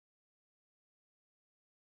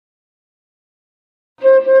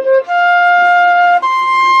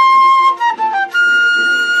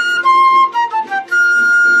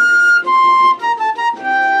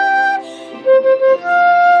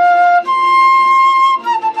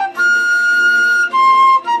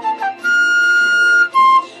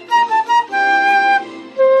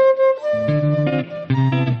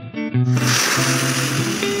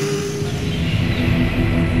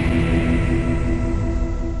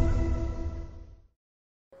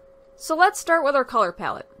So let's start with our color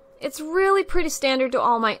palette. It's really pretty standard to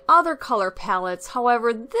all my other color palettes,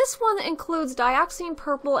 however this one includes dioxazine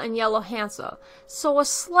purple and yellow Hansa, so a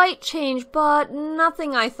slight change but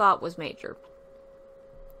nothing I thought was major.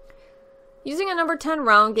 Using a number 10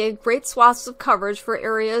 round gave great swaths of coverage for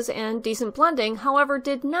areas and decent blending, however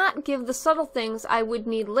did not give the subtle things I would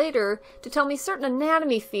need later to tell me certain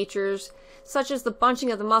anatomy features such as the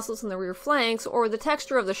bunching of the muscles in the rear flanks or the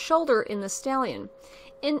texture of the shoulder in the stallion.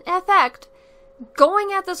 In effect,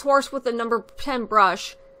 going at this horse with the number 10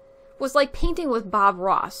 brush was like painting with Bob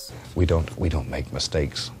Ross. We don't make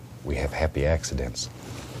mistakes. We have happy accidents.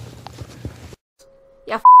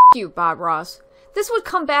 Yeah, f you, Bob Ross. This would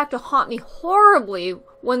come back to haunt me horribly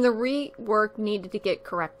when the rework needed to get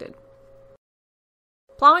corrected.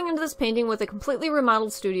 Plowing into this painting with a completely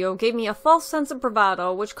remodeled studio gave me a false sense of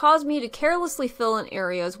bravado, which caused me to carelessly fill in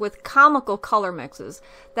areas with comical color mixes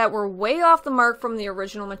that were way off the mark from the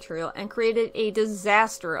original material and created a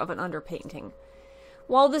disaster of an underpainting.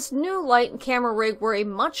 While this new light and camera rig were a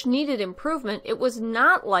much needed improvement, it was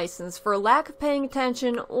not licensed for lack of paying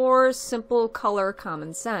attention or simple color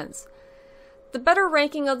common sense. The better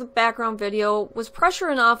ranking of the background video was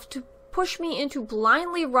pressure enough to push me into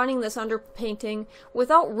blindly running this underpainting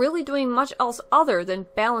without really doing much else other than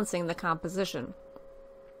balancing the composition.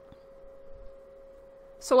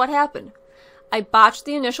 So what happened? I botched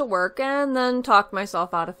the initial work and then talked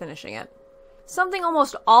myself out of finishing it. Something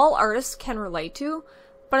almost all artists can relate to,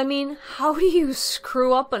 but I mean, how do you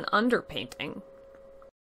screw up an underpainting?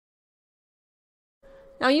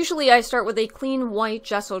 Now usually I start with a clean white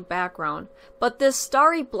gessoed background, but this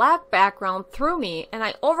starry black background threw me and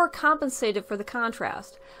I overcompensated for the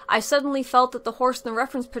contrast. I suddenly felt that the horse in the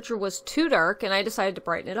reference picture was too dark and I decided to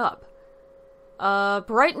brighten it up.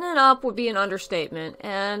 Brighten it up would be an understatement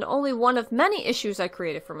and only one of many issues I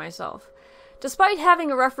created for myself. Despite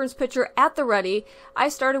having a reference picture at the ready, I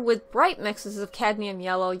started with bright mixes of cadmium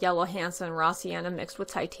yellow, yellow Hansa, and raw sienna mixed with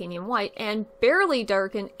titanium white, and barely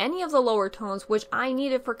darkened any of the lower tones which I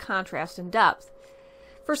needed for contrast and depth.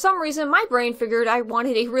 For some reason, my brain figured I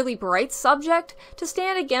wanted a really bright subject to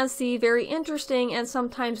stand against the very interesting and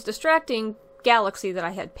sometimes distracting galaxy that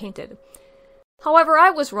I had painted. However,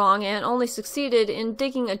 I was wrong and only succeeded in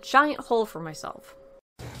digging a giant hole for myself.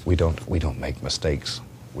 We don't make mistakes.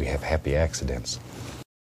 We have happy accidents.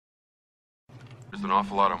 There's an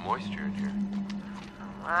awful lot of moisture in here.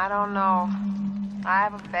 I don't know. I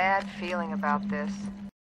have a bad feeling about this.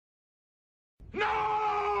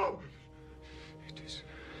 No! It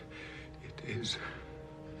is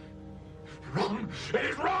wrong. It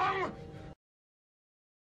is wrong!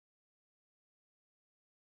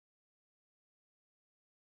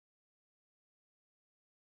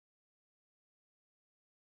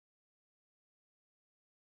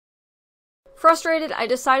 Frustrated, I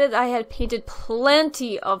decided I had painted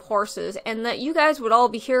plenty of horses and that you guys would all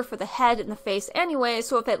be here for the head and the face anyway,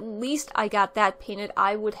 so if at least I got that painted,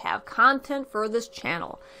 I would have content for this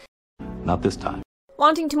channel. Not this time.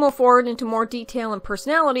 Wanting to move forward into more detail and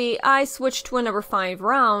personality, I switched to a number 5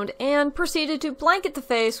 round and proceeded to blanket the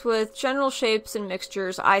face with general shapes and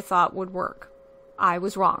mixtures I thought would work. I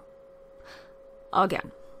was wrong.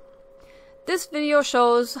 Again. This video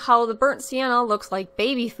shows how the burnt sienna looks like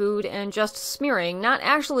baby food and just smearing, not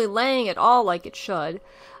actually laying at all like it should.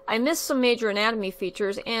 I missed some major anatomy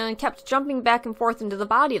features and kept jumping back and forth into the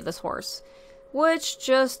body of this horse, which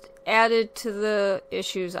just added to the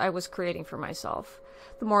issues I was creating for myself.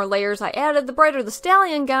 The more layers I added, the brighter the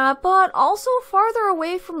stallion got, but also farther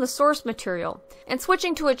away from the source material. And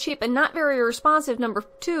switching to a cheap and not very responsive number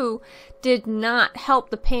 2 did not help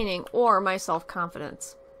the painting or my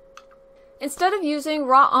self-confidence. Instead of using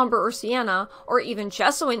raw umber or sienna, or even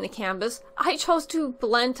gessoing the canvas, I chose to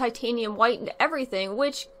blend titanium white into everything,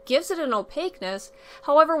 which gives it an opaqueness,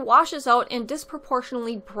 however washes out and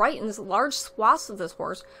disproportionately brightens large swaths of this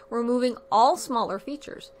horse, removing all smaller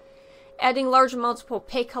features. Adding large amounts of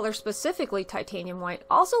opaque color, specifically titanium white,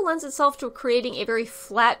 also lends itself to creating a very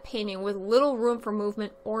flat painting with little room for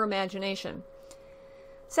movement or imagination.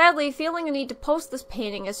 Sadly, feeling a need to post this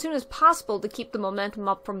painting as soon as possible to keep the momentum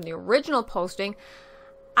up from the original posting,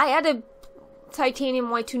 I added titanium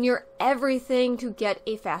white to near everything to get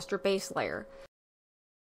a faster base layer.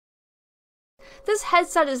 This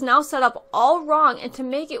headset is now set up all wrong, and to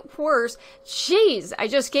make it worse, jeez, I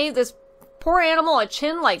just gave this poor animal a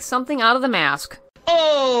chin like something out of The Mask.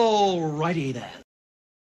 Alrighty then.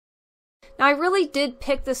 Now, I really did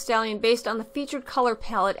pick this stallion based on the featured color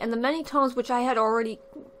palette and the many tones which I had already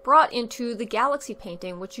brought into the Galaxy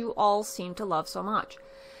painting, which you all seem to love so much.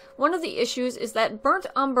 One of the issues is that burnt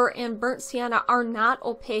umber and burnt sienna are not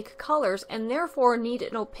opaque colors and therefore need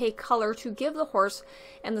an opaque color to give the horse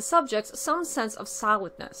and the subjects some sense of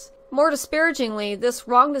solidness. More disparagingly, this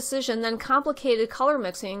wrong decision then complicated color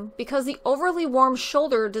mixing because the overly warm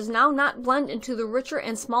shoulder does now not blend into the richer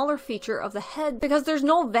and smaller feature of the head because there's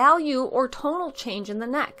no value or tonal change in the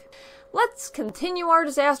neck. Let's continue our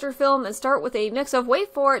disaster film and start with a mix of,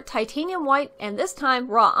 wait for it, titanium white and this time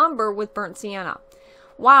raw umber with burnt sienna.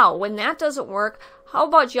 Wow, when that doesn't work, how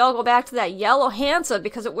about y'all go back to that yellow Hansa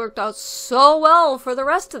because it worked out so well for the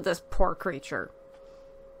rest of this poor creature.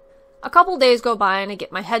 A couple days go by and I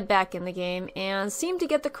get my head back in the game and seem to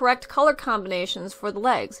get the correct color combinations for the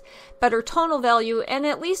legs, better tonal value, and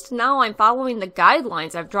at least now I'm following the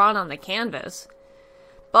guidelines I've drawn on the canvas.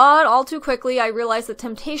 But all too quickly I realize the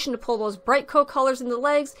temptation to pull those bright coat colors in the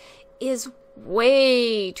legs is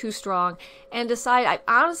way too strong and decide I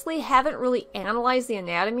honestly haven't really analyzed the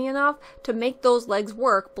anatomy enough to make those legs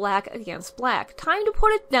work black against black. Time to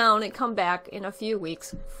put it down and come back in a few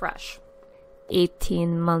weeks fresh.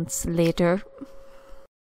 18 months later.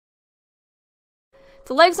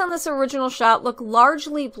 The legs on this original shot look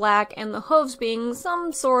largely black and the hooves being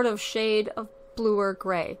some sort of shade of bluer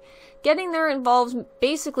gray. Getting there involves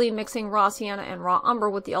basically mixing raw sienna and raw umber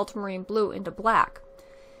with the ultramarine blue into black.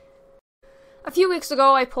 A few weeks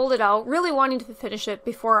ago I pulled it out, really wanting to finish it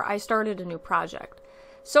before I started a new project.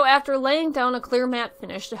 So after laying down a clear matte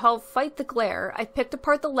finish to help fight the glare, I picked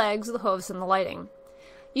apart the legs, the hooves, and the lighting.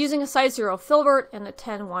 Using a size 0 filbert and a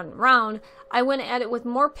 10-1 round, I went at it with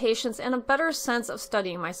more patience and a better sense of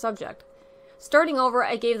studying my subject. Starting over,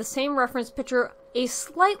 I gave the same reference picture a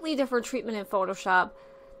slightly different treatment in Photoshop,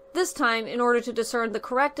 this time in order to discern the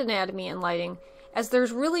correct anatomy and lighting, as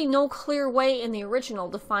there's really no clear way in the original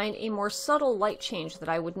to find a more subtle light change that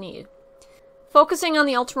I would need. Focusing on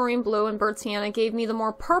the ultramarine blue and burnt sienna gave me the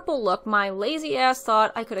more purple look my lazy ass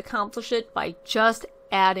thought I could accomplish it by just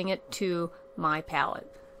adding it to my palette.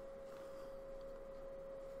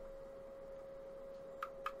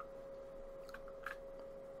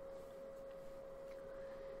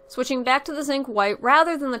 Switching back to the zinc white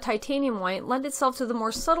rather than the titanium white lent itself to the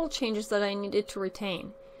more subtle changes that I needed to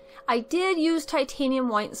retain. I did use titanium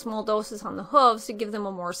white in small doses on the hooves to give them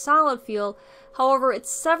a more solid feel, however it's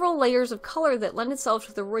several layers of color that lend itself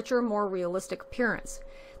to the richer, more realistic appearance.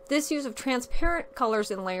 This use of transparent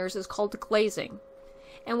colors in layers is called glazing,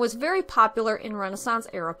 and was very popular in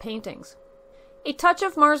Renaissance-era paintings. A touch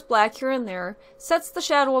of Mars black here and there sets the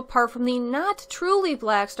shadow apart from the not truly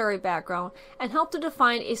black starry background and helped to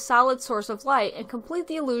define a solid source of light and complete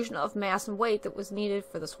the illusion of mass and weight that was needed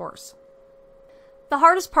for this horse. The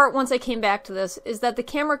hardest part once I came back to this is that the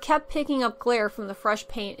camera kept picking up glare from the fresh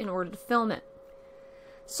paint in order to film it.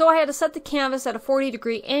 So I had to set the canvas at a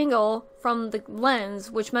 40-degree angle from the lens,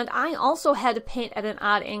 which meant I also had to paint at an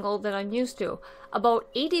odd angle that I'm used to, about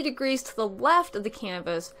 80 degrees to the left of the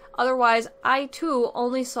canvas, otherwise I too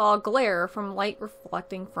only saw glare from light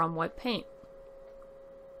reflecting from wet paint.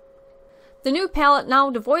 The new palette, now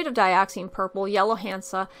devoid of dioxine purple, yellow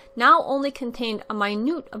Hansa, now only contained a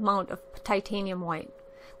minute amount of titanium white.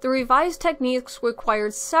 The revised techniques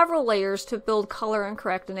required several layers to build color and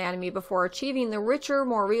correct anatomy before achieving the richer,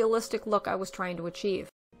 more realistic look I was trying to achieve.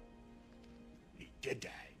 The Jedi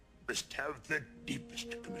must have the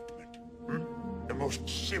deepest commitment, the most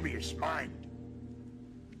serious mind.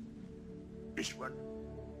 This one,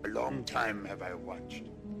 a long time have I watched.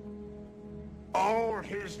 All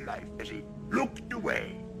his life as he looked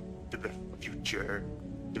away to the future,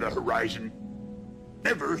 to the horizon,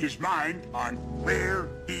 never his mind on where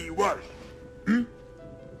he was,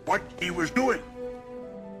 what he was doing.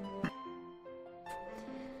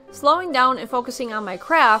 Slowing down and focusing on my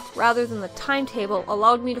craft rather than the timetable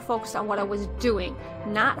allowed me to focus on what I was doing,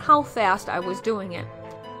 not how fast I was doing it.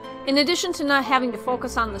 In addition to not having to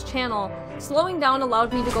focus on this channel, slowing down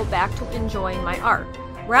allowed me to go back to enjoying my art,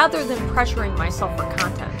 rather than pressuring myself for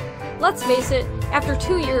content. Let's face it, after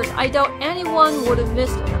 2 years, I doubt anyone would have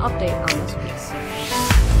missed an update on this piece.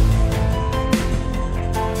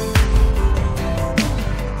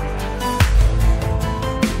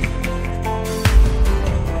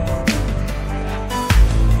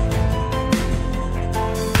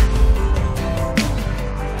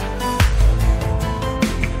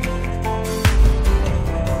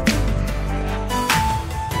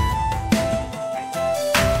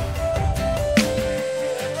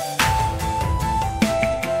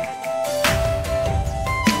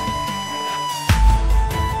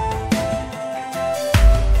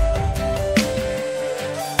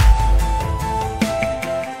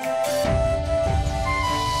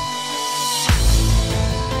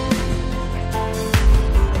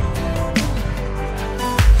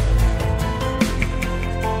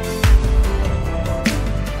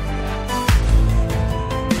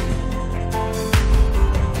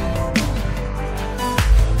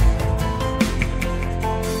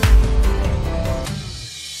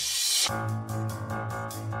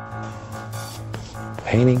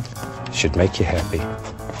 Painting should make you happy.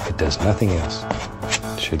 It does nothing else.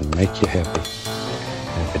 It should make you happy.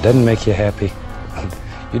 And if it doesn't make you happy,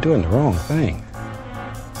 you're doing the wrong thing.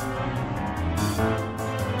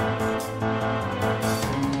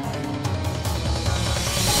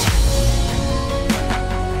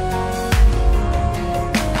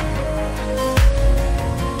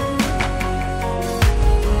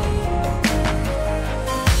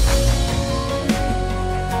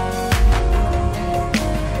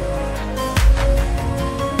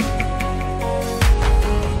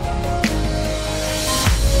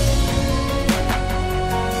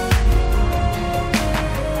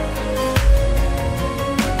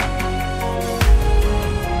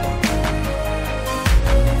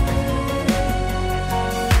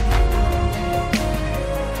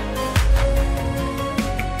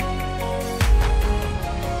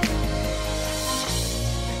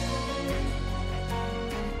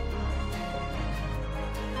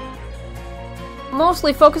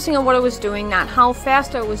 Mostly focusing on what I was doing, not how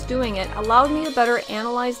fast I was doing it, allowed me to better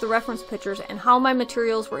analyze the reference pictures and how my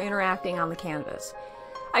materials were interacting on the canvas.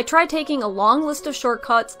 I tried taking a long list of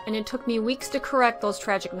shortcuts, and it took me weeks to correct those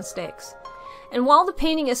tragic mistakes. And while the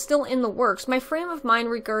painting is still in the works, my frame of mind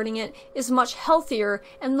regarding it is much healthier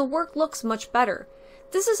and the work looks much better.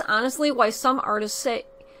 This is honestly why some artists say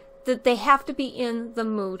that they have to be in the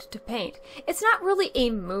mood to paint. It's not really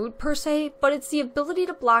a mood per se, but it's the ability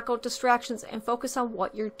to block out distractions and focus on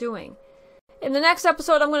what you're doing. In the next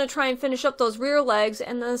episode, I'm going to try and finish up those rear legs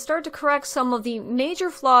and then start to correct some of the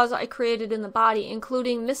major flaws I created in the body,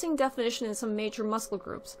 including missing definition in some major muscle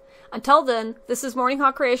groups. Until then, this is Morning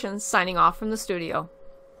Hawk Creations signing off from the studio.